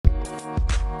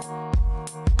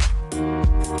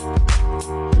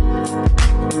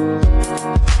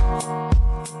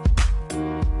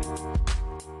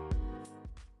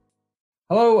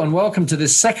and welcome to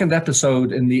this second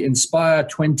episode in the Inspire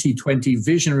 2020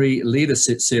 Visionary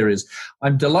Leadership Series.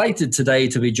 I'm delighted today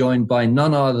to be joined by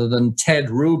none other than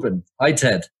Ted Rubin. Hi,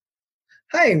 Ted.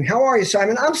 Hi, how are you,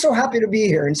 Simon? I'm so happy to be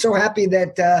here and so happy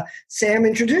that Sam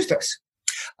introduced us.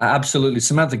 Absolutely.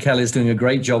 Samantha Kelly is doing a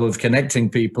great job of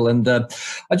connecting people. And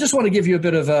I just want to give you a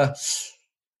bit of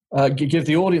give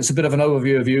the audience a bit of an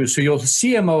overview of you. So you're the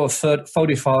CMO of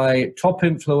Fortify, top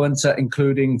influencer,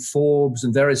 including Forbes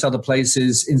and various other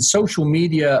places in social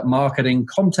media marketing,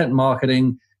 content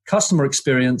marketing, customer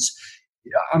experience.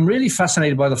 I'm really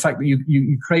fascinated by the fact that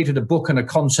you created a book and a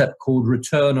concept called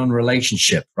Return on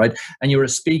Relationship, right? And you're a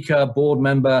speaker, board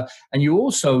member, and you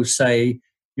also say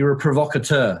you're a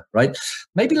provocateur, right?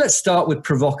 Maybe let's start with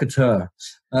provocateur.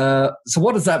 So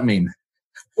what does that mean?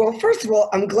 Well, first of all,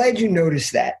 I'm glad you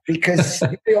noticed that because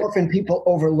very often people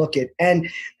overlook it. And,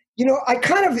 I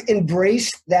kind of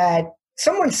embraced that.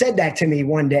 Someone said that to me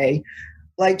one day,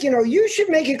 like, you should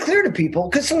make it clear to people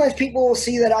because sometimes people will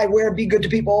see that I wear be good to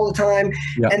people all the time.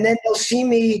 Yeah. And then they'll see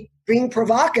me being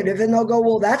provocative and they'll go,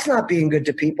 well, that's not being good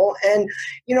to people. And,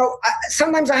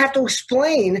 sometimes I have to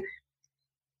explain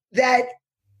that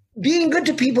being good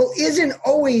to people isn't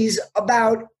always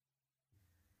about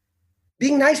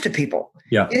being nice to people.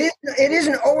 Yeah. It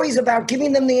isn't always about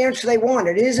giving them the answer they want.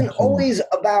 It isn't always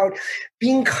about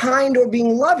being kind or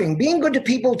being loving. Being good to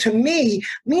people, to me,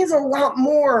 means a lot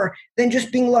more than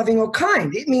just being loving or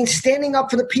kind. It means standing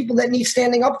up for the people that need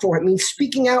standing up for. It means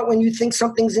speaking out when you think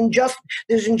something's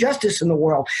there's injustice in the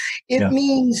world. It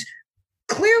means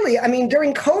clearly,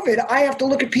 during COVID, I have to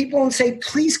look at people and say,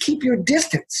 please keep your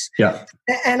distance. Yeah.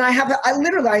 And I have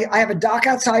a dock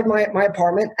outside my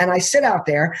apartment and I sit out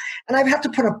there and I've had to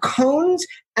put up cones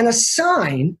and a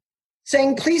sign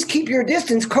saying, please keep your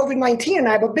distance, COVID-19. And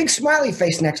I have a big smiley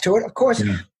face next to it. Of course,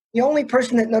 The only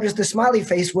person that noticed the smiley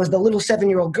face was the little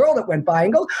 7-year-old girl that went by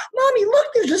and goes, Mommy, look,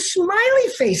 there's a smiley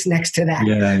face next to that.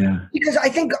 Yeah. Because I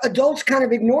think adults kind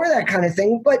of ignore that kind of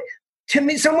thing. But to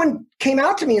me, someone came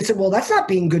out to me and said, well, that's not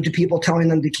being good to people, telling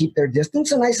them to keep their distance.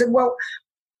 And I said, well,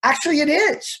 actually it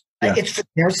is. Yeah. It's for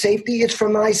their safety. It's for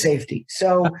my safety.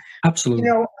 So, absolutely.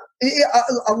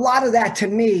 A lot of that to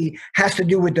me has to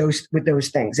do with those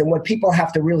things and what people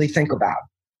have to really think about.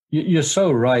 You're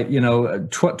so right.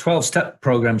 12-step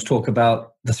programs talk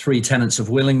about the 3 tenets of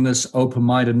willingness,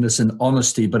 open-mindedness, and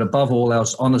honesty, but above all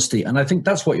else, honesty. And I think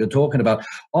that's what you're talking about.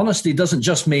 Honesty doesn't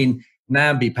just mean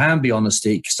namby-pamby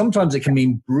honesty. Sometimes it can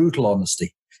mean brutal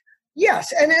honesty.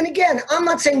 Yes. And again, I'm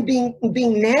not saying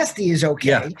being nasty is okay.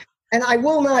 Yeah. And I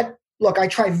will not, look, I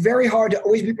try very hard to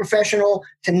always be professional,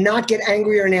 to not get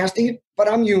angry or nasty, but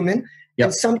I'm human. Yep.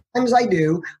 And sometimes I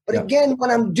do. But again, when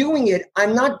I'm doing it,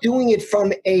 I'm not doing it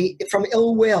from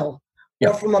ill will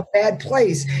or from a bad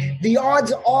place. The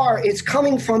odds are it's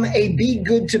coming from a be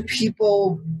good to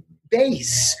people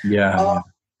base.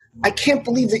 I can't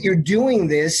believe that you're doing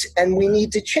this and we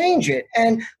need to change it.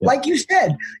 And like you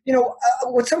said,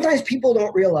 what sometimes people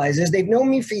don't realize is they've known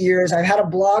me for years. I've had a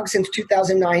blog since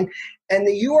 2009 and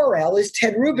the URL is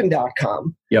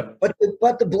tedrubin.com. Yep.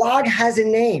 But the blog has a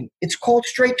name. It's called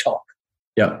Straight Talk.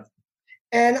 Yep.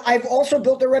 And I've also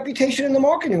built a reputation in the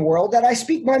marketing world that I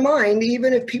speak my mind,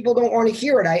 even if people don't want to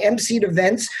hear it. I emceed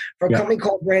events for a company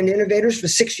called Brand Innovators for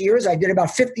 6 years. I did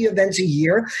about 50 events a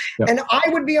year. Yep. And I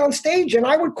would be on stage and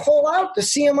I would call out the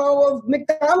CMO of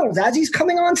McDonald's as he's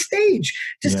coming on stage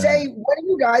to say, when are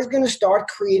you guys going to start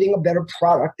creating a better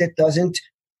product that doesn't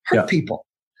hurt people?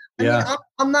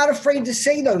 I'm not afraid to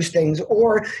say those things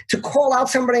or to call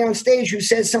out somebody on stage who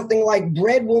says something like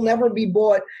bread will never be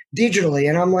bought digitally.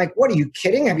 And I'm like, what, are you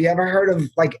kidding? Have you ever heard of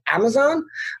like Amazon?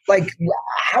 Like,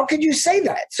 how could you say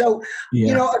that? So,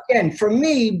 again, for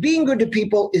me, being good to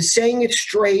people is saying it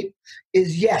straight,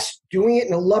 is doing it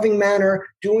in a loving manner,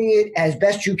 doing it as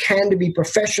best you can to be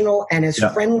professional and as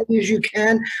friendly as you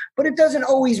can. But it doesn't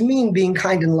always mean being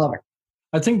kind and loving.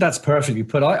 I think that's perfectly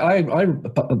put. I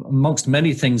amongst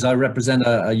many things, I represent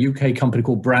a UK company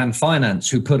called Brand Finance,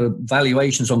 who put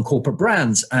valuations on corporate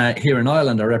brands here in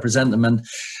Ireland. I represent them, and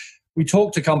we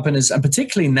talk to companies, and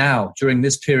particularly now during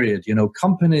this period,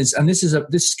 companies, and this is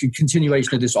this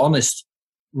continuation of this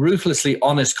ruthlessly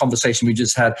honest conversation we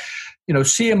just had.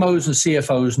 CMOs and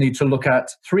CFOs need to look at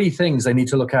 3 things. They need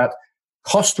to look at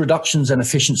cost reductions and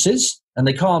efficiencies, and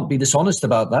they can't be dishonest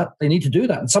about that. They need to do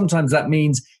that. And sometimes that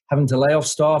means having to lay off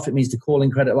staff. It means to call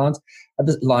in credit lines.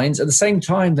 At the same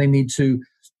time, they need to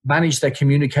manage their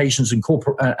communications and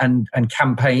corporate and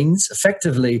campaigns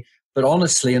effectively, but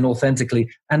honestly and authentically.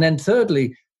 And then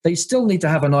thirdly, they still need to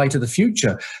have an eye to the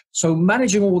future. So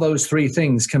managing all those 3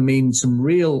 things can mean some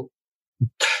real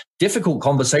difficult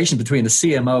conversation between a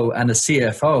CMO and a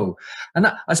CFO. And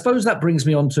I suppose that brings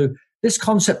me on to this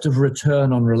concept of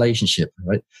return on relationship,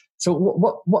 right? So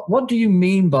what do you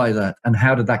mean by that, and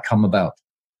how did that come about?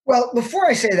 Well, before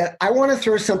I say that, I want to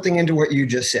throw something into what you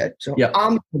just said. So I'm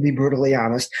going to be brutally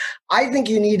honest. I think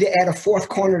you need to add a fourth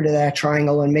corner to that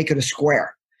triangle and make it a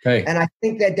square. Okay. And I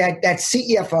think that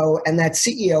CFO and that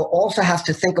CEO also has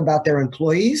to think about their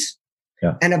employees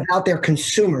and about their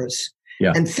consumers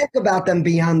and think about them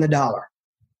beyond the dollar.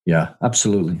 Yeah,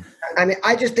 absolutely. I mean,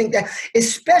 I just think that,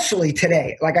 especially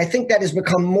today, like I think that has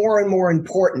become more and more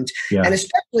important. Yeah. And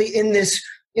especially in this,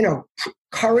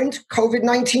 current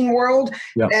COVID-19 world,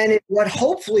 and in what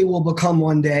hopefully will become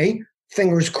one day,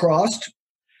 fingers crossed,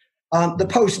 the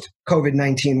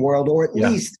post-COVID-19 world, or at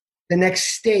least the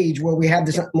next stage where we have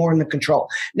this more under control.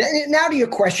 Now to your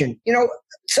question,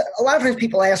 a lot of times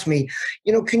people ask me,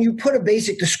 can you put a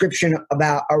basic description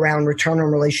around return on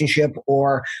relationship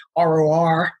or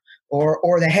ROR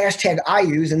or the hashtag I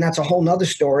use, and that's a whole nother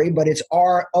story, but it's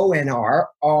RONR,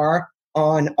 R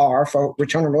on R for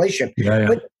return on relationship.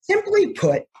 But simply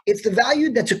put, it's the value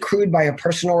that's accrued by a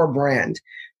person or a brand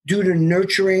due to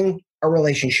nurturing a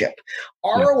relationship.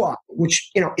 ROI, which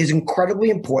is incredibly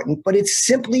important, but it's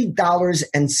simply dollars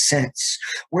and cents.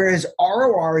 Whereas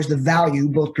ROR is the value,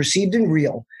 both perceived and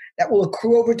real, that will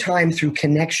accrue over time through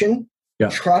connection,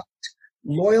 trust,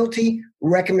 loyalty,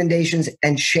 recommendations,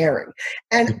 and sharing.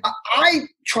 And I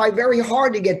try very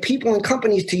hard to get people and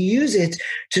companies to use it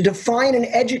to define and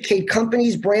educate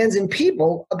companies, brands, and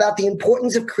people about the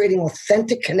importance of creating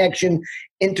authentic connection,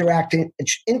 interaction,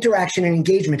 and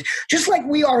engagement. Just like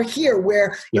we are here,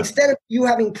 where instead of you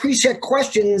having preset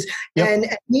questions and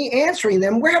me answering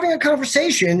them, we're having a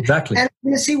conversation and we're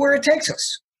going to see where it takes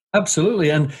us. Absolutely.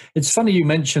 And it's funny you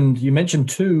mentioned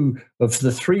two of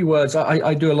the three words.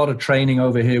 I do a lot of training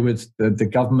over here with the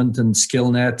government and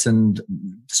SkillNet and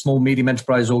small medium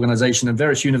enterprise organization and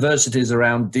various universities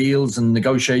around deals and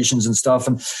negotiations and stuff.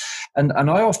 And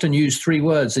I often use three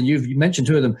words, and you mentioned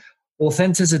two of them: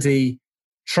 authenticity,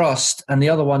 trust, and the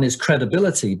other one is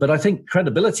credibility. But I think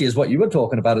credibility is what you were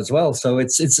talking about as well. So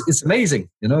it's amazing.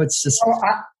 It's just.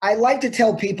 I like to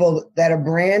tell people that a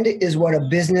brand is what a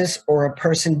business or a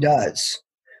person does.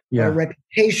 Yeah. A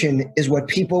reputation is what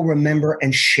people remember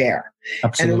and share.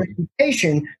 Absolutely. And a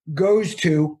reputation goes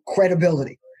to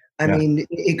credibility. I mean,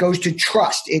 it goes to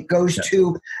trust. It goes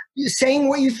to saying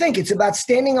what you think. It's about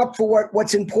standing up for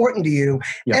what's important to you.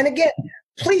 Yeah. And again,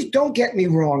 please don't get me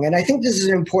wrong. And I think this is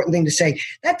an important thing to say.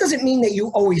 That doesn't mean that you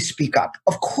always speak up.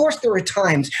 Of course, there are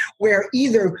times where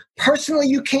either personally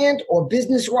you can't, or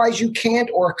business-wise you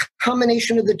can't, or a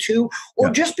combination of the two,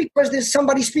 or just because there's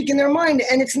somebody speaking their mind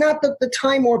and it's not the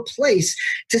time or place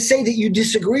to say that you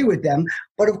disagree with them.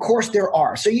 But of course there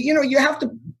are. So, you have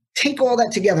to take all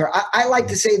that together. I like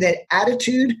to say that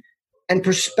attitude and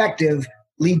perspective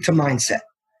lead to mindset.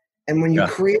 And when you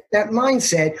create that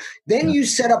mindset, then you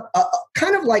set up a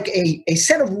kind of like a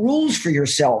set of rules for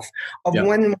yourself of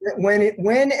when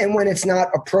and when it's not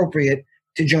appropriate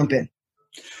to jump in.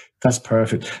 That's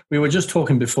perfect. We were just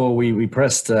talking before we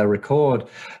pressed record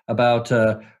about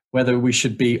whether we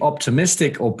should be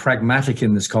optimistic or pragmatic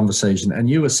in this conversation. And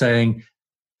you were saying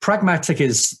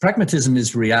pragmatism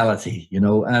is reality,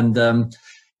 and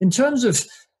in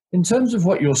terms of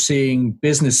what you're seeing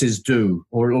businesses do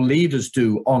or leaders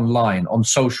do online, on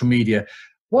social media,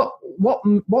 what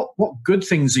good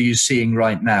things are you seeing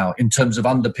right now in terms of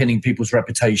underpinning people's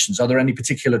reputations? Are there any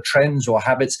particular trends or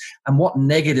habits? And what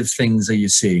negative things are you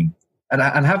seeing?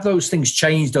 And have those things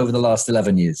changed over the last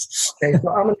 11 years? Okay, so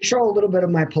I'm going to show a little bit of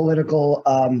my political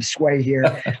sway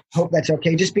here. Hope that's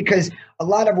okay, just because a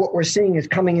lot of what we're seeing is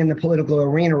coming in the political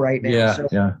arena right now.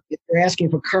 If you're asking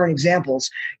for current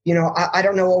examples, I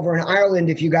don't know over in Ireland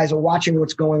if you guys are watching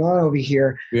what's going on over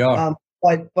here. We are.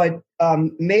 But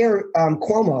Mayor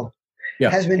Cuomo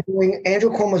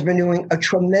Andrew Cuomo's been doing a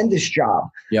tremendous job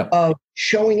of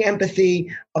showing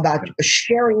empathy, about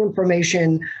sharing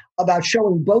information, about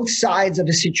showing both sides of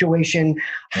the situation,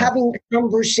 having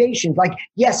conversations. Like,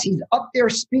 yes, he's up there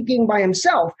speaking by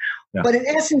himself, but in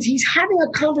essence, he's having a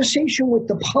conversation with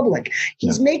the public.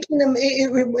 He's making them,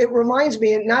 it reminds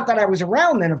me, and not that I was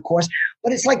around then, of course,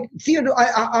 but it's like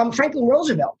Franklin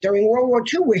Roosevelt during World War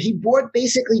II, where he brought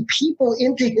basically people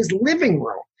into his living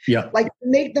room. Like to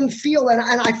make them feel, and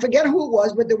I forget who it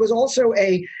was, but there was also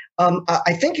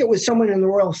I think it was someone in the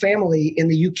royal family in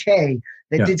the UK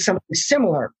that did something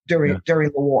similar during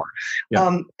the war,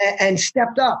 and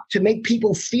stepped up to make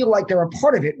people feel like they're a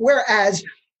part of it. Whereas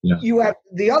you have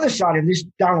the other side of this,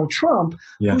 Donald Trump,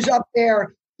 who's up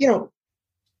there,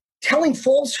 telling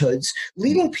falsehoods,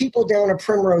 leading people down a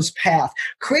primrose path,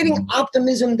 creating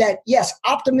optimism that, yes,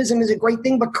 optimism is a great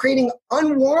thing, but creating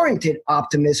unwarranted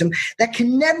optimism that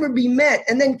can never be met,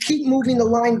 and then keep moving the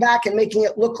line back and making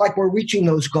it look like we're reaching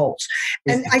those goals.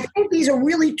 And I think these are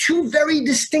really two very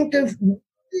distinctive,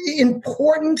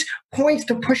 important points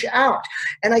to push out.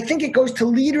 And I think it goes to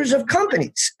leaders of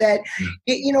companies that,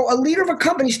 a leader of a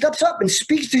company steps up and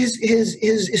speaks to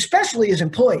his especially his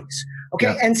employees,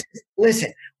 okay, and says,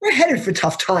 listen, we're headed for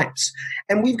tough times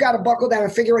and we've got to buckle down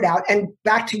and figure it out. And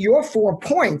back to your 4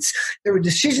 points, there are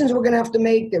decisions we're going to have to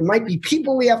make. There might be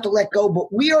people we have to let go,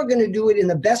 but we are going to do it in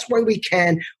the best way we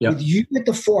can with you at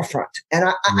the forefront.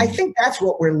 And I think that's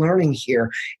what we're learning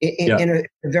here in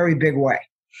a very big way.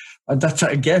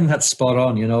 That's spot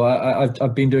on.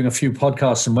 I've been doing a few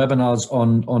podcasts and webinars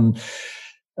on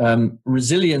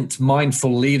resilient,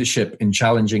 mindful leadership in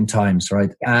challenging times,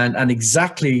 right? And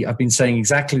I've been saying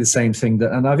exactly the same thing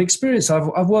and I've experienced.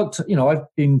 I've worked.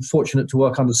 I've been fortunate to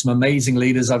work under some amazing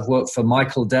leaders. I've worked for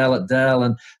Michael Dell at Dell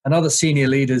and other senior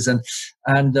leaders,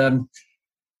 and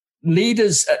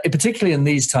leaders, particularly in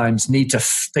these times, need to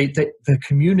the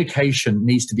communication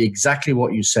needs to be exactly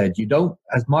what you said. You don't,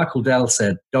 as Michael Dell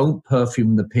said, don't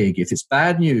perfume the pig. If it's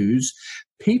bad news,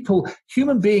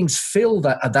 human beings fill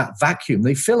that vacuum.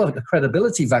 They fill a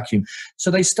credibility vacuum.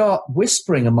 So they start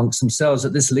whispering amongst themselves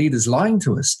that this leader's lying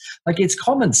to us. Like, it's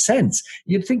common sense.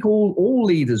 You'd think all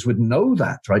leaders would know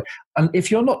that, right? And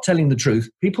if you're not telling the truth,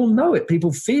 people know it.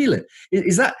 People feel it.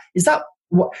 Is that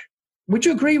what? Would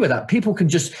you agree with that? People can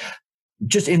just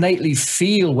innately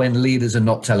feel when leaders are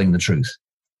not telling the truth.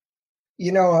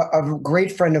 A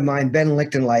great friend of mine, Ben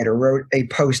Lichtenleiter, wrote a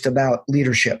post about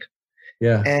leadership.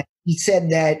 Yeah. And he said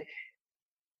that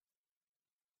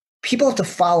people have to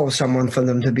follow someone for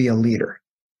them to be a leader.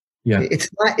 Yeah.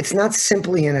 It's not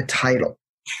simply in a title.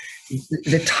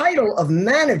 The title of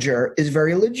manager is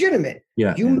very legitimate.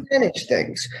 Yeah. You manage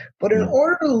things. But in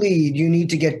order to lead, you need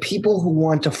to get people who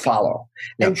want to follow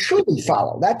and truly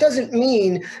follow. That doesn't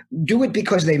mean do it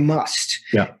because they must.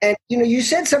 Yeah. And, you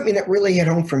said something that really hit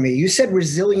home for me. You said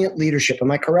resilient leadership.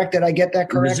 Am I correct? Did I get that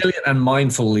correct? Resilient and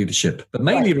mindful leadership, but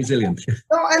mainly resilient.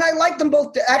 No, and I like them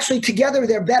both. Actually, together,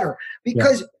 they're better.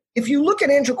 Because if you look at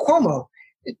Andrew Cuomo,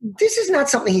 this is not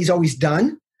something he's always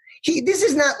done. This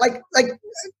is not like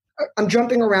I'm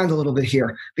jumping around a little bit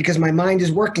here because my mind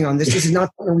is working on this. This is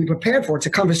not something we prepared for. It's a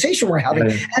conversation we're having.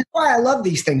 Yeah. That's why I love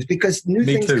these things, because new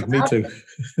things come out. Me too.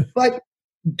 But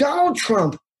Donald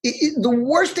Trump, the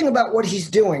worst thing about what he's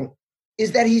doing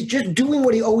is that he's just doing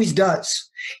what he always does.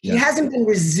 He hasn't been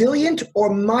resilient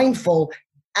or mindful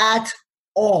at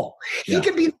all. He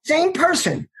could be the same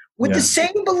person with the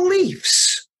same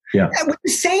beliefs. And with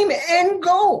the same end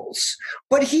goals,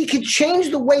 but he could change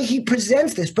the way he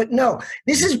presents this. But no,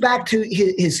 this is back to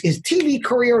his TV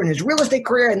career and his real estate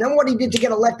career, and then what he did to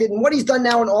get elected and what he's done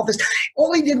now in office.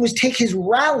 All he did was take his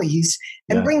rallies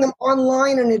and bring them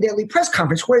online in a daily press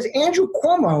conference, whereas Andrew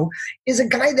Cuomo is a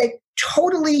guy that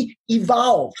totally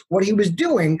evolved what he was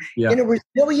doing in a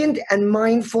resilient and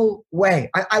mindful way.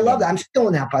 I love that. I'm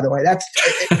stealing that, by the way. That's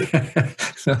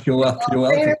You're welcome. You're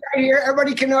welcome. Right here,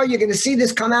 everybody can know you're going to see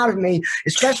this come out of me,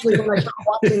 especially when I start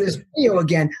watching this video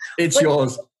again. It's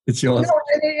yours. It's yours.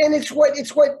 And it's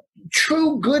what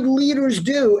true good leaders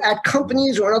do at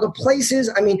companies or in other places.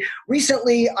 I mean,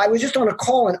 recently I was just on a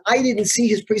call and I didn't see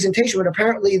his presentation, but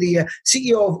apparently the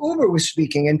CEO of Uber was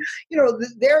speaking, and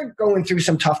they're going through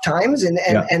some tough times, and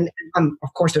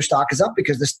of course their stock is up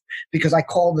because I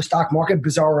call the stock market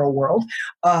bizarro world.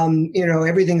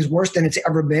 Everything's worse than it's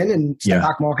ever been, and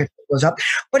stock market was up.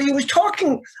 But he was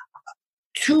talking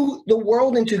to the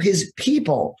world and to his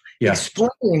people,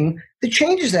 explaining the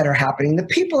changes that are happening, the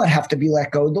people that have to be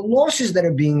let go, the losses that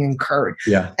are being incurred.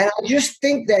 And I just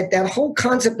think that whole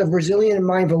concept of resilient and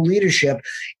mindful leadership,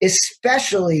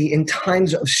 especially in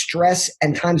times of stress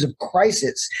and times of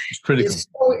crisis,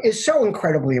 is so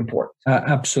incredibly important.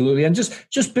 Absolutely. And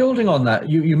just building on that,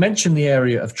 you mentioned the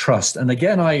area of trust. And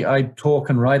again, I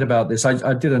talk and write about this.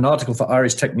 I did an article for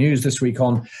Irish Tech News this week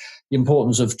on the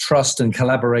importance of trust and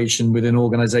collaboration within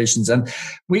organizations. And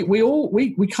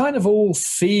we kind of all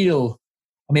feel,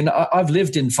 I mean, I've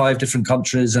lived in 5 different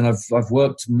countries and I've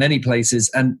worked many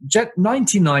places, and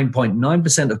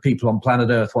 99.9% of people on planet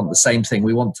Earth want the same thing.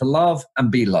 We want to love and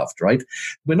be loved, right?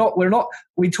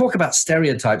 We talk about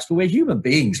stereotypes, but we're human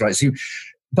beings, right?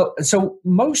 So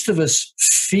most of us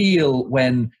feel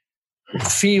when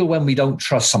we don't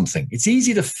trust something. It's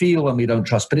easy to feel when we don't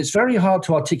trust, but it's very hard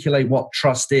to articulate what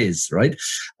trust is, right?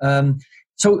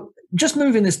 So just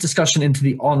moving this discussion into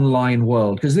the online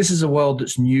world, because this is a world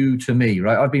that's new to me,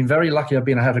 right? I've been very lucky.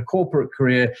 I had a corporate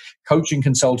career, coaching,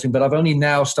 consulting, but I've only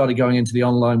now started going into the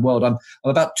online world. I'm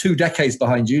about 2 decades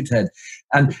behind you, Ted.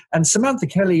 And Samantha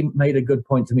Kelly made a good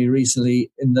point to me recently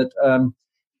in that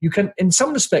you can, in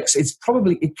some respects,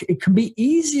 it can be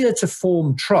easier to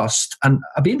form trust. And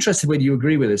I'd be interested whether you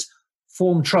agree with this,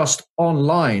 form trust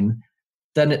online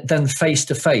than face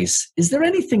to face. Is there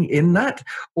anything in that,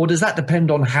 or does that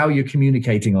depend on how you're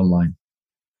communicating online?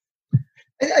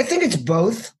 I think it's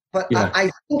both, but yeah. I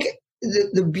think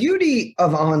the beauty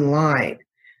of online,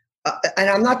 and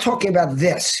I'm not talking about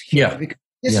this here, because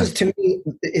this is, to me,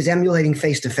 is emulating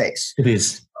face to face. It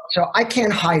is. So I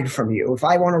can't hide from you. If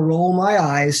I want to roll my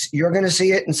eyes, you're going to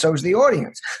see it, and so is the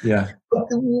audience. Yeah. But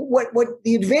what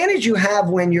the advantage you have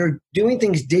when you're doing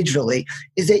things digitally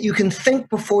is that you can think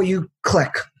before you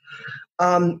click.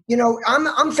 I'm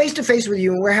face to face with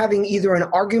you, and we're having either an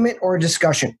argument or a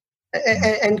discussion,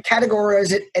 and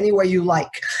categorize it any way you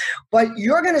like. But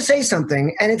you're going to say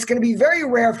something, and it's going to be very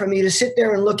rare for me to sit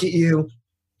there and look at you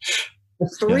for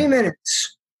 3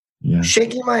 minutes. Yeah.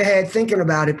 Shaking my head, thinking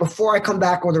about it before I come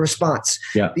back with a response.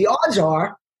 Yeah. The odds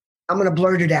are I'm going to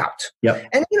blurt it out. Yep.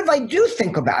 And even if I do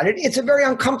think about it, it's a very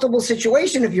uncomfortable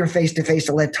situation if you're face-to-face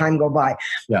to let time go by.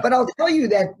 Yeah. But I'll tell you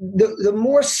that the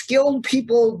more skilled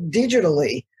people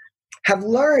digitally have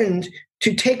learned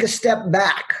to take a step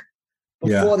back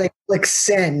before they click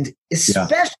send,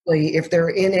 especially if they're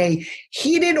in a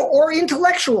heated or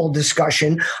intellectual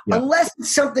discussion, unless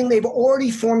it's something they've already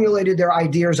formulated their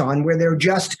ideas on, where they're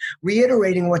just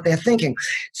reiterating what they're thinking.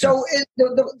 So,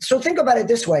 so think about it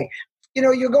this way.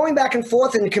 You're going back and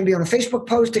forth, and it can be on a Facebook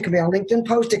post, it can be on a LinkedIn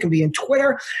post, it can be in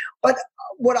Twitter. But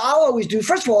what I'll always do,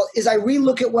 first of all, is I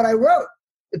relook at what I wrote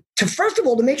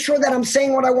to make sure that I'm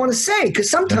saying what I want to say, because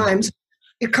sometimes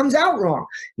it comes out wrong.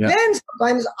 Yeah. Then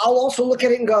sometimes I'll also look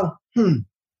at it and go,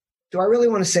 do I really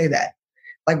want to say that?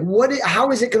 Like, how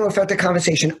is it going to affect the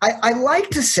conversation? I like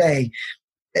to say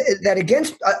that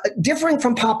against differing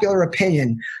from popular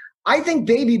opinion, I think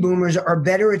baby boomers are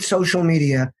better at social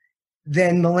media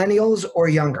than millennials or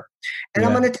younger. And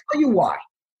I'm going to tell you why.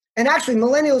 And actually,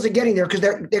 millennials are getting there because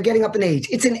they're getting up in age.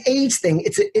 It's an age thing.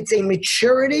 It's a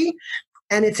maturity,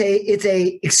 and it's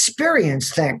a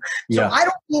experience thing. So I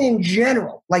don't mean in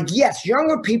general. Like, yes,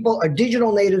 younger people are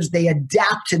digital natives. They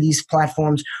adapt to these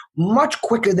platforms much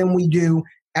quicker than we do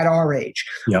at our age.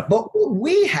 But what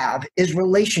we have is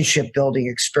relationship building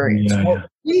experience. What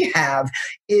we have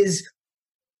is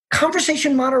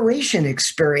conversation moderation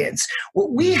experience.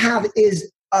 What we have is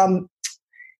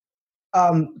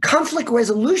conflict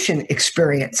resolution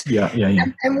experience.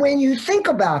 And when you think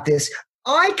about this,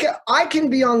 I can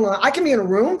be online. I can be in a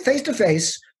room face to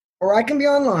face, or I can be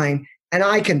online, and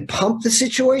I can pump the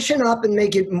situation up and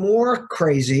make it more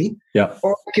crazy.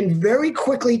 Or I can very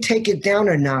quickly take it down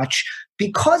a notch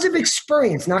because of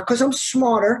experience, not because I'm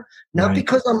smarter, not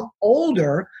because I'm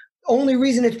older. Only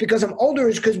reason it's because I'm older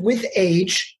is because with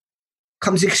age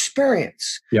comes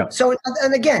experience. So,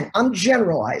 and again, I'm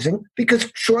generalizing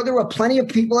because sure, there are plenty of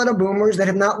people that are boomers that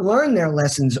have not learned their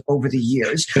lessons over the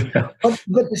years, but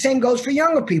the same goes for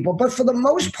younger people. But for the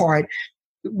most part,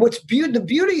 the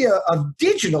beauty of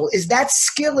digital is that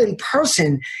skill in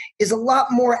person is a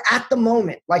lot more at the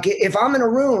moment. Like if I'm in a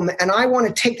room and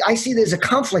I see there's a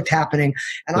conflict happening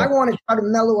and I want to try to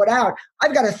mellow it out,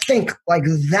 I've got to think like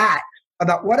that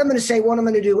about what I'm going to say, what I'm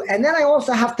going to do. And then I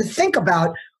also have to think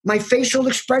about my facial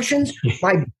expressions,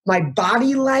 my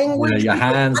body language. Your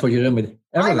hands, what you're doing with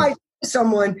everything. I might say to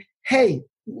someone, hey,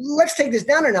 let's take this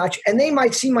down a notch. And they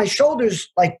might see my shoulders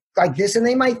like this, and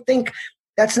they might think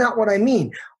that's not what I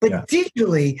mean. But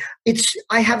digitally,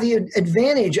 I have the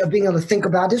advantage of being able to think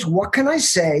about this. What can I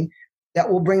say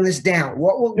that will bring this down?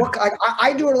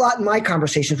 I do it a lot in my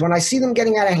conversations. When I see them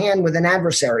getting out of hand with an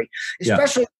adversary,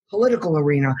 especially in the political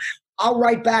arena, I'll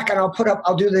write back and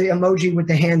I'll do the emoji with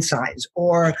the hand signs,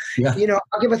 or,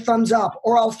 I'll give a thumbs up,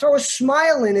 or I'll throw a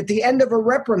smile in at the end of a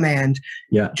reprimand,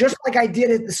 just like I did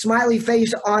at the smiley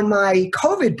face on my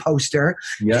COVID poster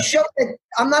to show that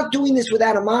I'm not doing this with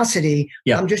animosity.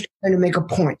 I'm just trying to make a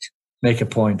point. Make a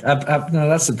point. No,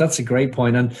 that's a great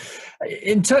point. And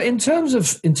in terms of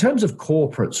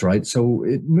corporates, right? So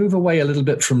move away a little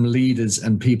bit from leaders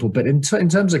and people, but in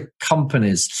terms of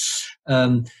companies,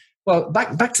 well,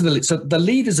 back to the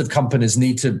leaders of companies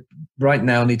need to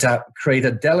create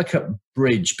a delicate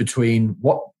bridge between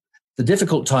what the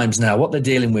difficult times now, what they're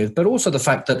dealing with, but also the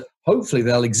fact that hopefully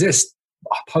they'll exist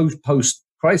post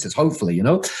crisis. Hopefully,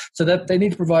 so that they need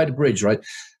to provide a bridge, right?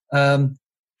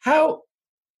 How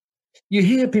you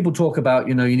hear people talk about,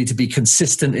 you need to be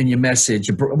consistent in your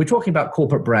message. We're talking about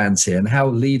corporate brands here and how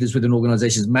leaders within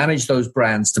organizations manage those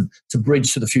brands to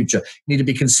bridge to the future. You need to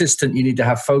be consistent. You need to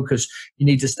have focus. You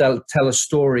need to tell a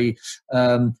story.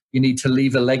 You need to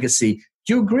leave a legacy.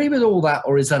 Do you agree with all that,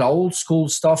 or is that old school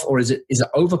stuff, or is it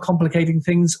overcomplicating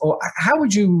things? Or how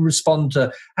would you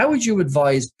how would you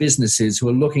advise businesses who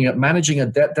are looking at managing a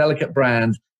delicate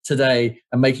brand today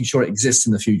and making sure it exists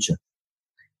in the future?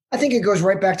 I think it goes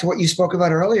right back to what you spoke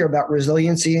about earlier about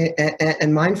resiliency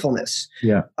and mindfulness.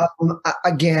 Yeah.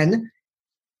 Again,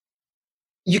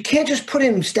 you can't just put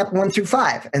in step 1 through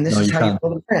 5, and this is how you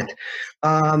build a brand.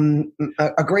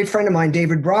 A great friend of mine,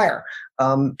 David Breyer,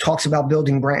 talks about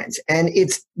building brands, and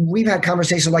we've had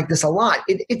conversations like this a lot.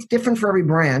 It's different for every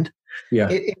brand. Yeah.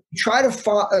 If you try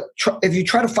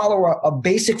to follow a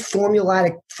basic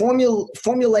formulaic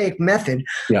method,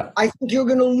 I think you're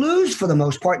going to lose for the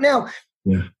most part. Now,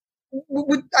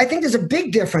 I think there's a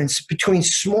big difference between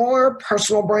smaller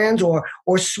personal brands or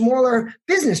smaller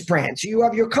business brands. You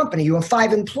have your company, you have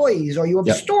 5 employees, or you have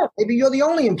a store, maybe you're the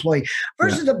only employee,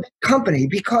 versus a big company.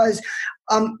 Because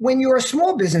when you're a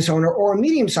small business owner or a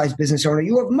medium-sized business owner,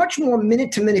 you have much more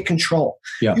minute-to-minute control.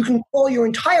 Yeah. You can call your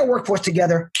entire workforce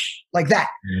together like that.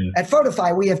 At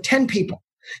Photify, we have 10 people.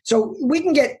 So we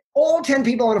can get all 10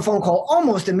 people on a phone call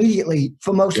almost immediately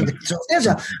for most of the. So there's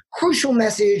a crucial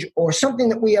message or something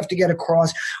that we have to get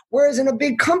across. Whereas in a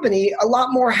big company, a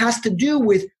lot more has to do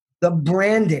with the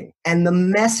branding and the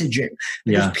messaging,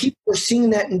 because people are seeing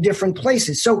that in different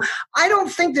places. So I don't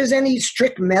think there's any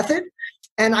strict method.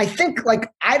 And I think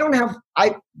I don't have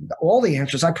all the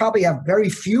answers. I probably have very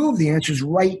few of the answers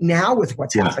right now with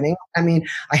what's happening. I mean,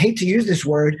 I hate to use this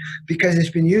word because it's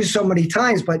been used so many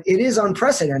times, but it is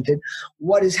unprecedented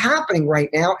what is happening right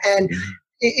now. And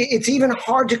it's even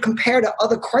hard to compare to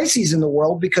other crises in the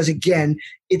world because, again,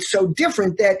 it's so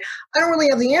different that I don't really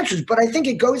have the answers. But I think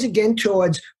it goes again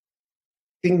towards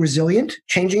being resilient,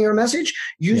 changing your message,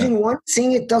 using one,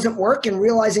 seeing it doesn't work and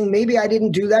realizing maybe I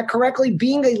didn't do that correctly,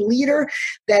 being a leader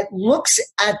that looks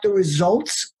at the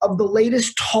results of the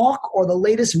latest talk or the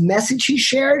latest message he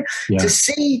shared to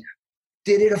see,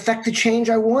 did it affect the change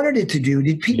I wanted it to do?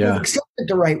 Did people accept it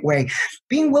the right way?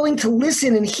 Being willing to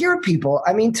listen and hear people.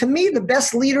 I mean, to me, the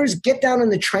best leaders get down in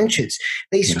the trenches.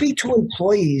 They speak to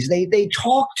employees. They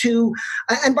talk to,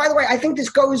 and by the way, I think this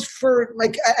goes for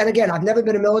and again, I've never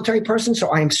been a military person, so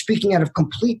I am speaking out of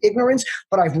complete ignorance,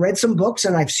 but I've read some books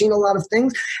and I've seen a lot of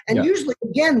things. And usually,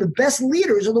 again, the best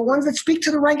leaders are the ones that speak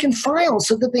to the rank and file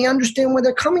so that they understand where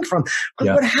they're coming from.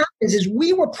 Because what happens is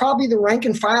we were probably the rank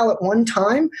and file at one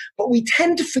time, but we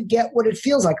tend to forget what it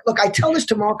feels like. Look, I tell this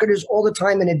to marketers all the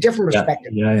time in a different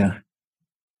perspective.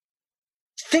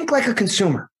 Think like a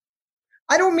consumer.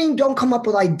 I don't mean don't come up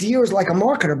with ideas like a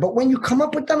marketer, but when you come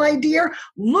up with an idea,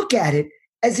 look at it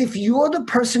as if you're the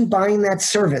person buying that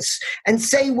service and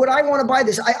say, would I want to buy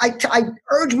this? I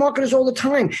urge marketers all the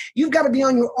time. You've got to be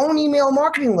on your own email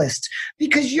marketing list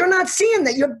because you're not seeing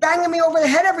that. You're banging me over the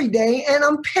head every day and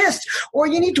I'm pissed. Or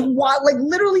you need to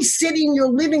literally sit in your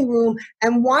living room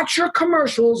and watch your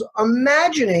commercials,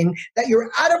 imagining that you're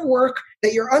out of work,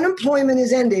 that your unemployment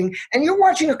is ending, and you're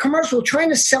watching a commercial trying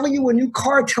to sell you a new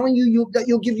car, telling you that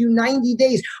you'll give you 90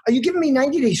 days. Are you giving me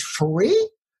 90 days free?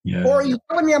 Or are you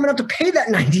telling me I'm going to have to pay that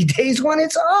 90 days when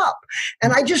it's up?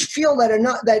 And I just feel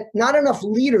that not enough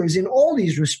leaders in all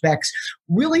these respects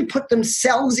really put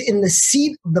themselves in the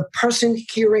seat of the person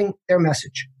hearing their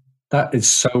message. That is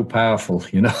so powerful,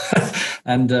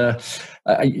 and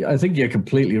I think you're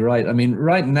completely right. I mean,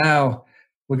 right now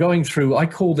we're going through, I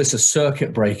call this a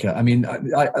circuit breaker. I mean,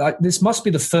 this must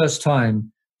be the first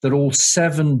time that all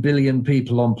 7 billion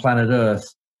people on planet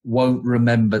Earth won't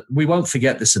remember. We won't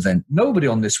forget this event. Nobody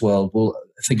on this world will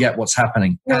forget what's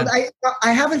happening. Well,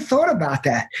 I haven't thought about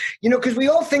that, because we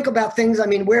all think about things. I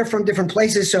mean, we're from different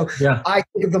places. So I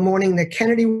think of the morning that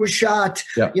Kennedy was shot.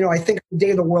 I think of the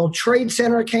day the World Trade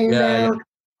Center came down.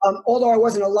 Although I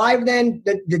wasn't alive then,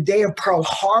 the day of Pearl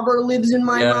Harbor lives in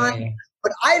my mind.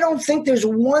 But I don't think there's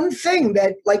one thing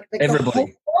that the whole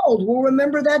world will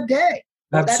remember that day.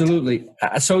 Absolutely.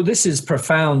 So this is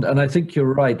profound, and I think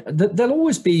you're right. There'll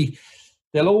always be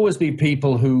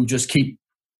people who just keep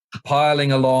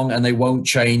piling along, and they won't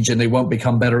change, and they won't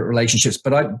become better at relationships.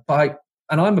 But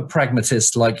I'm a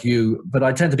pragmatist like you, but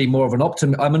I tend to be more of an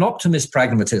optimist. I'm an optimist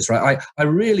pragmatist, right? I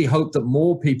really hope that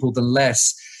more people than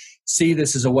less see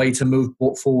this as a way to move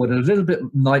forward a little bit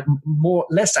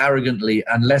less arrogantly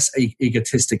and less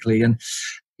egotistically. And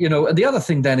and the other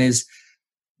thing then is,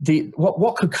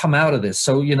 what could come out of this?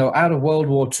 So, out of World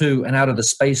War II and out of the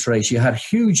space race, you had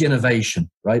huge innovation,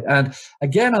 right? And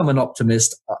again, I'm an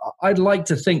optimist. I'd like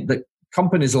to think that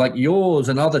companies like yours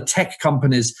and other tech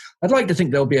companies, I'd like to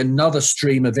think there'll be another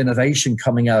stream of innovation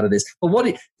coming out of this.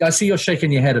 But I see you're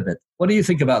shaking your head a bit. What do you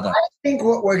think about that? I think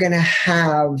what we're going to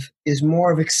have is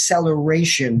more of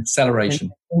acceleration.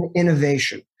 And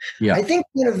innovation. Yeah. I think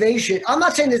innovation, I'm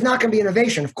not saying there's not going to be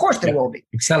innovation. Of course there will be.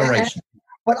 Acceleration.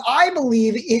 But I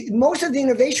believe most of the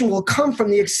innovation will come from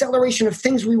the acceleration of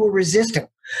things we were resisting.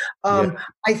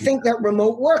 I think that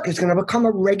remote work is going to become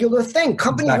a regular thing.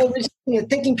 Companies were resisting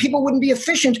it, thinking people wouldn't be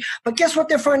efficient. But guess what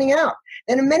they're finding out?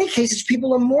 And in many cases,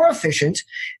 people are more efficient,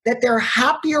 that they're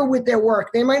happier with their work.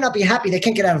 They might not be happy. They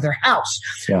can't get out of their house.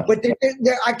 Yeah. But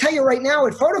I tell you right now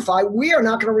at Photify, we are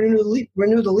not going to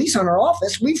renew the lease on our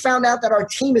office. We found out that our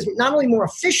team is not only more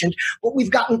efficient, but we've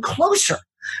gotten closer.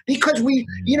 Because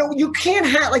you can't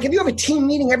have, like, if you have a team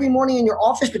meeting every morning in your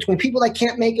office between people that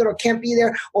can't make it or can't be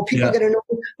there, or people that are no,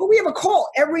 but we have a call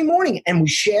every morning and we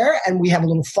share and we have a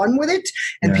little fun with it,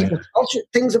 and people tell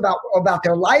things about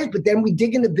their lives, but then we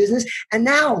dig into business, and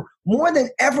now more than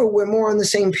ever we're more on the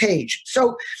same page.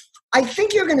 So I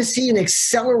think you're going to see an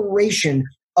acceleration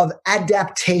of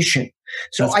adaptation.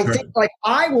 So that's great. Think, like,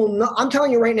 I'm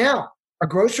telling you right now, a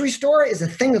grocery store is a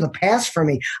thing of the past for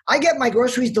me. I get my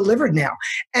groceries delivered now.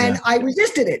 And I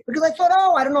resisted it because I thought,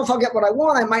 I don't know if I'll get what I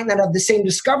want. I might not have the same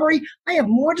discovery. I have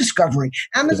more discovery.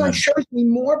 Amazon shows me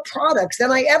more products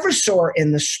than I ever saw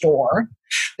in the store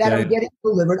that are getting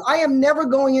delivered. I am never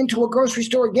going into a grocery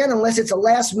store again unless it's a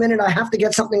last minute, I have to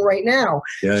get something right now.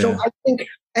 I think,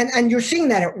 and you're seeing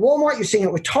that at Walmart, you're seeing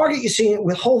it with Target, you're seeing it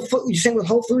with Whole Foods, you're seeing it with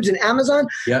Whole Foods and Amazon.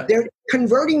 Yeah. They're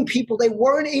converting people they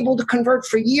weren't able to convert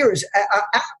for years.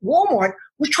 Walmart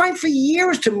was trying for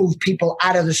years to move people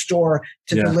out of the store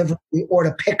to deliver or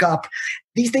to pick up.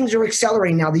 These things are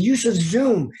accelerating now. The use of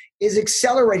Zoom is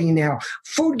accelerating now.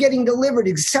 Food getting delivered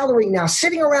is accelerating now.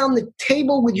 Sitting around the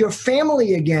table with your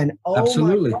family again.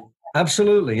 Absolutely.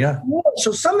 Absolutely, yeah.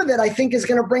 So some of it, I think, is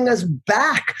going to bring us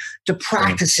back to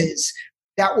practices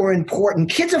that were important.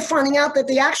 Kids are finding out that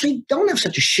they actually don't have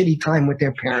such a shitty time with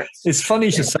their parents. It's funny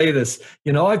you should say this.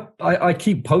 I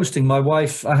keep posting. My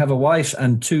wife, I have a wife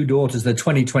and two daughters. They're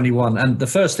 20, 21. And the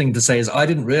first thing to say is I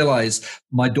didn't realize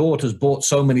my daughters bought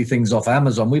so many things off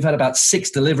Amazon. We've had about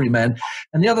 6 delivery men.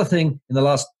 And the other thing in the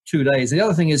last 2 days, the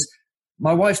other thing is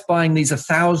my wife's buying these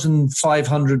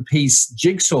 1,500-piece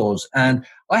jigsaws. And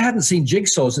I hadn't seen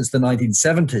jigsaws since the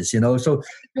 1970s, So I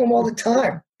do them all the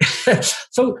time.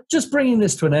 So just bringing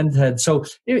this to an end, Ted. So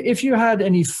if you had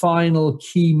any final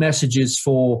key messages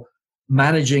for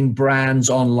managing brands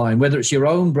online, whether it's your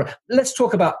own brand, let's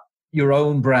talk about your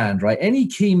own brand, right? Any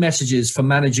key messages for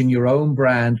managing your own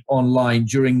brand online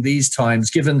during these times,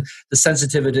 given the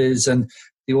sensitivities and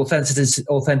the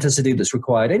authenticity that's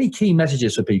required? Any key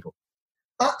messages for people?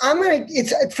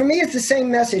 For me, it's the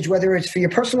same message, whether it's for your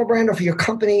personal brand or for your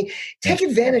company. Take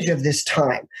advantage of this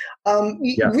time.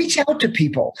 Reach out to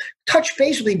people, touch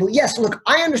base with people. Yes, look,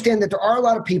 I understand that there are a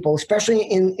lot of people, especially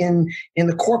in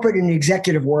the corporate and the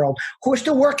executive world, who are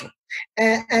still working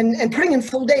and putting in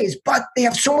full days, but they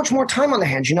have so much more time on their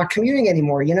hands. You're not commuting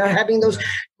anymore. You're not having those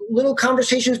little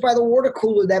conversations by the water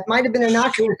cooler that might have been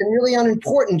innocuous and really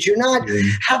unimportant. You're not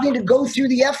having to go through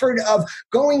the effort of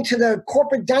going to the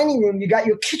corporate dining room. You got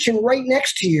your kitchen right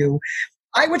next to you.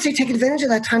 I would say take advantage of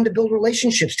that time to build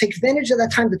relationships. Take advantage of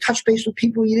that time to touch base with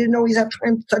people you didn't know you had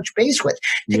time to touch base with.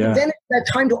 Take advantage of that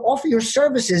time to offer your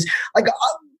services. Like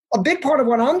a big part of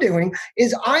what I'm doing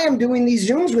is I am doing these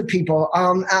Zooms with people.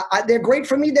 They're great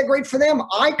for me. They're great for them.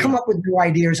 I come up with new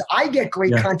ideas. I get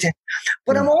great content.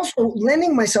 But I'm also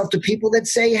lending myself to people that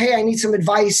say, hey, I need some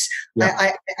advice.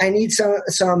 I need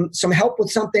some help with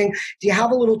something. Do you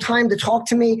have a little time to talk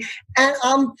to me? And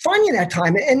I'm finding that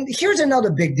time. And here's another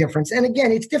big difference. And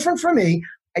again, it's different for me.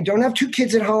 I don't have 2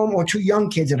 kids at home or 2 young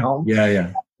kids at home.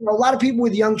 Yeah. A lot of people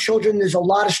with young children, there's a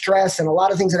lot of stress and a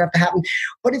lot of things that have to happen.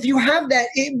 But if you have that,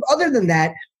 other than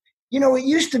that, it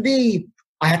used to be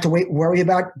I had to worry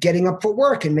about getting up for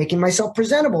work and making myself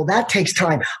presentable. That takes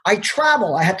time. I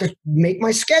travel. I had to make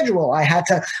my schedule. I had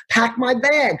to pack my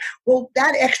bag. Well,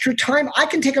 that extra time, I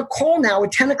can take a call now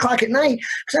at 10 o'clock at night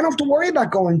because I don't have to worry about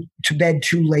going to bed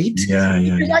too late.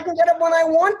 Because I can get up when I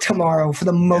want tomorrow for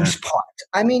the most part.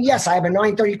 I mean, yes, I have a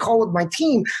 9:30 call with my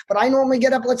team, but I normally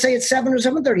get up, let's say at 7 or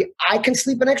 7:30. I can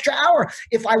sleep an extra hour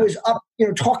if I was up,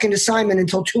 talking to Simon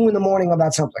until 2 a.m.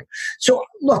 about something. So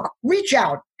look, reach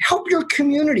out. Help your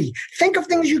community. Think of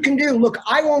things you can do. Look,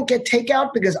 I won't get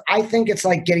takeout because I think it's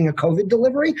like getting a COVID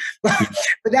delivery, but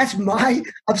that's my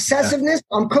obsessiveness.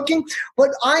 I'm cooking, but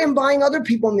I am buying other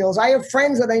people meals. I have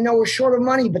friends that I know are short of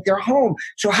money, but they're home.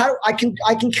 So how I can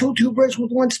kill 2 birds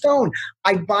with 1 stone.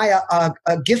 I buy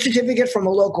a gift certificate from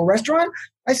a local restaurant.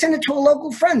 I send it to a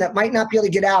local friend that might not be able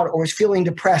to get out or is feeling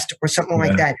depressed or something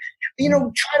like that.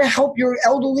 Try to help your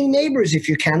elderly neighbors if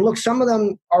you can. Look, some of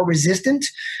them are resistant.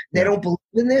 They don't believe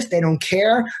in this. They don't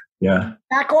care. Yeah.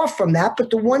 Back off from that.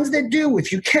 But the ones that do,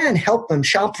 if you can, help them,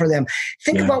 shop for them.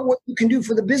 Think about what you can do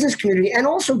for the business community. And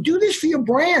also do this for your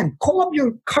brand. Call up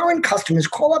your current customers.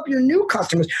 Call up your new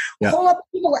customers. Call up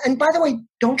people. And by the way,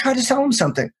 don't try to sell them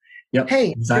something. Yep,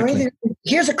 hey, exactly.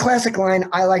 Here's a classic line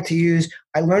I like to use.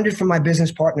 I learned it from my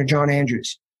business partner, John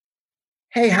Andrews.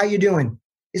 Hey, how you doing?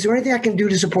 Is there anything I can do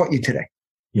to support you today?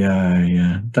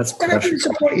 Yeah. That's what can I do to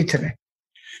support you today?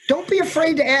 Don't be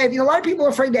afraid to ask. A lot of people are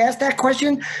afraid to ask that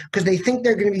question because they think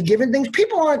they're going to be given things.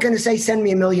 People aren't going to say, send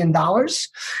me $1 million.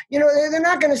 They're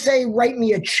not going to say, write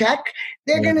me a check.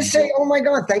 They're going to say, oh my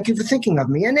God, thank you for thinking of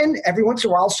me. And then every once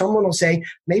in a while, someone will say,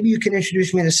 maybe you can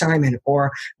introduce me to Simon,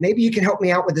 or maybe you can help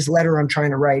me out with this letter I'm trying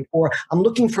to write, or I'm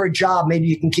looking for a job. Maybe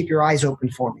you can keep your eyes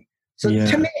open for me. So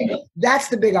to me, that's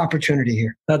the big opportunity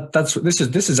here.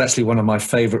 This is actually one of my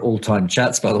favorite all-time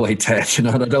chats, by the way, Ted, and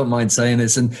I don't mind saying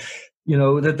this. And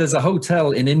there's a hotel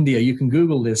in India, you can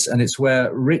Google this, and it's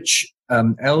where rich,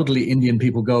 elderly Indian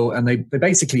people go, and they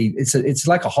basically, it's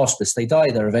like a hospice. They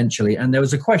die there eventually. And there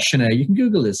was a questionnaire, you can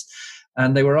Google this,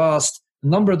 and they were asked, a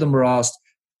number of them were asked,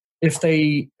 if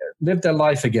they lived their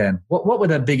life again, what were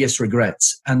their biggest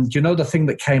regrets? And the thing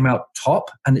that came out top,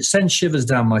 and it sends shivers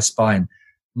down my spine.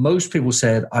 Most people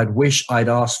said, I'd wish I'd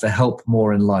asked for help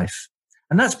more in life.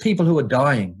 And that's people who are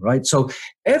dying, right? So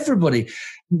everybody,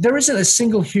 there isn't a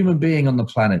single human being on the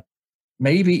planet,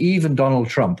 maybe even Donald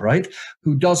Trump, right,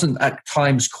 who doesn't at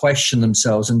times question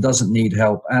themselves and doesn't need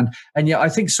help. And yet I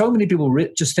think so many people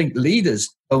just think leaders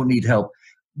don't need help.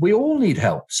 We all need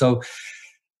help. So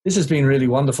this has been really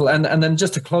wonderful. And then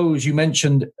just to close, you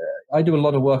mentioned I do a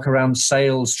lot of work around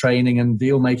sales training and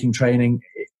deal-making training.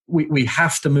 We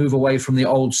have to move away from the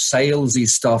old salesy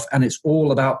stuff, and it's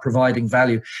all about providing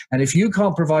value. And if you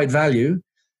can't provide value,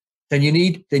 then you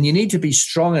need to be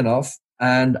strong enough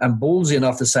and ballsy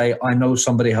enough to say, I know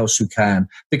somebody else who can.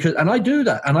 And I do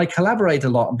that, and I collaborate a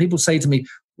lot. And people say to me,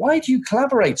 why do you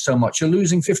collaborate so much? You're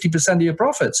losing 50% of your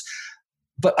profits.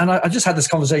 And I just had this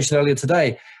conversation earlier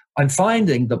today. I'm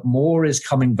finding that more is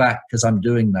coming back because I'm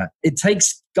doing that. It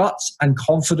takes guts and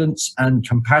confidence and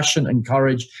compassion and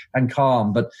courage and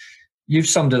calm, but you've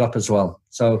summed it up as well.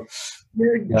 So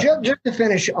just to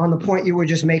finish on the point you were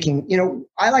just making,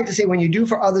 I like to say when you do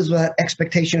for others without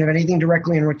expectation of anything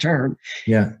directly in return,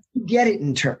 you get it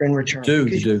in return.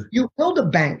 You do. You build a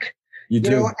bank. You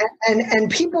do.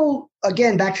 And people,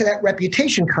 again, back to that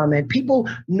reputation comment, people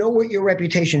know what your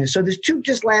reputation is. So there's two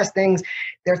just last things.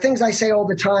 There are things I say all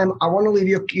the time I want to leave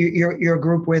your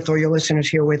group with, or your listeners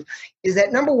here with, is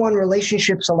that number one,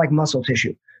 relationships are like muscle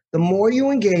tissue. The more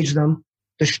you engage them,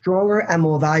 the stronger and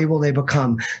more valuable they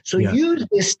become. So use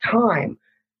this time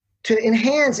to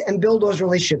enhance and build those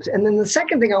relationships. And then the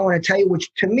second thing I want to tell you, which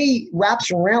to me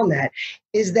wraps around that,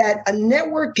 is that a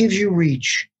network gives you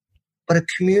reach, but a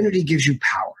community gives you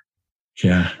power.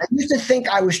 Yeah. I used to think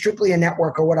I was strictly a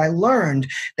networker. What I learned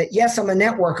that, yes, I'm a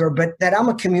networker, but that I'm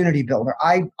a community builder.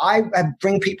 I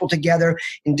bring people together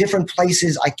in different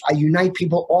places. I unite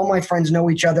people. All my friends know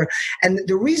each other. And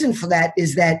the reason for that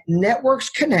is that networks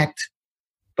connect,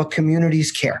 but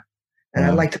communities care. And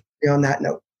I'd like to be on that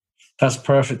note. That's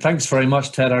perfect. Thanks very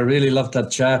much, Ted. I really loved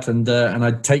that chat, and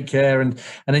I take care and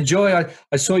enjoy.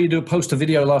 I saw you post a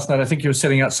video last night. I think you were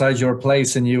sitting outside your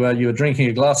place and you were drinking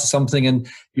a glass of something, and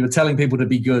you were telling people to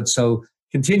be good. So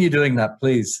continue doing that,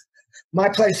 please. My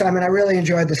pleasure, Simon. I really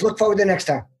enjoyed this. Look forward to next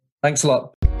time. Thanks a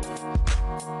lot.